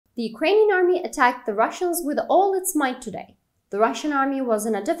The Ukrainian army attacked the Russians with all its might today. The Russian army was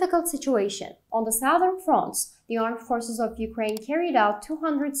in a difficult situation. On the southern fronts, the armed forces of Ukraine carried out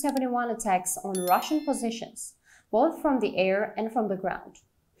 271 attacks on Russian positions, both from the air and from the ground.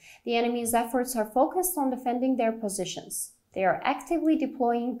 The enemy's efforts are focused on defending their positions. They are actively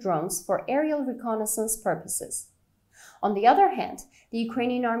deploying drones for aerial reconnaissance purposes. On the other hand, the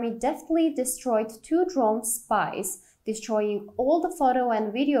Ukrainian army deftly destroyed 2 drone spies, destroying all the photo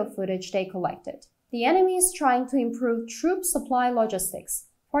and video footage they collected. The enemy is trying to improve troop supply logistics,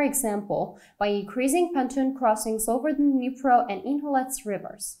 for example, by increasing pontoon crossings over the Dnipro and Inholets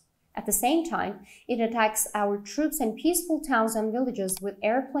rivers. At the same time, it attacks our troops in peaceful towns and villages with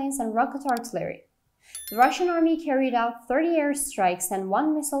airplanes and rocket artillery. The Russian army carried out 30 airstrikes and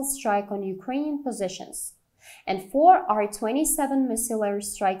 1 missile strike on Ukrainian positions, and 4 R-27 missile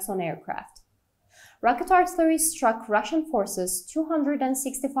airstrikes on aircraft. Rocket artillery struck Russian forces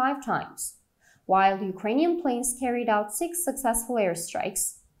 265 times, while Ukrainian planes carried out 6 successful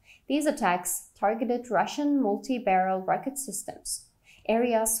airstrikes. These attacks targeted Russian multi-barrel rocket systems,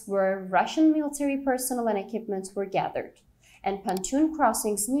 areas where Russian military personnel and equipment were gathered, and pontoon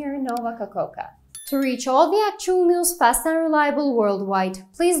crossings near Nova Kakhovka. To reach all the actual news fast and reliable worldwide,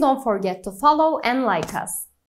 please don't forget to follow and like us.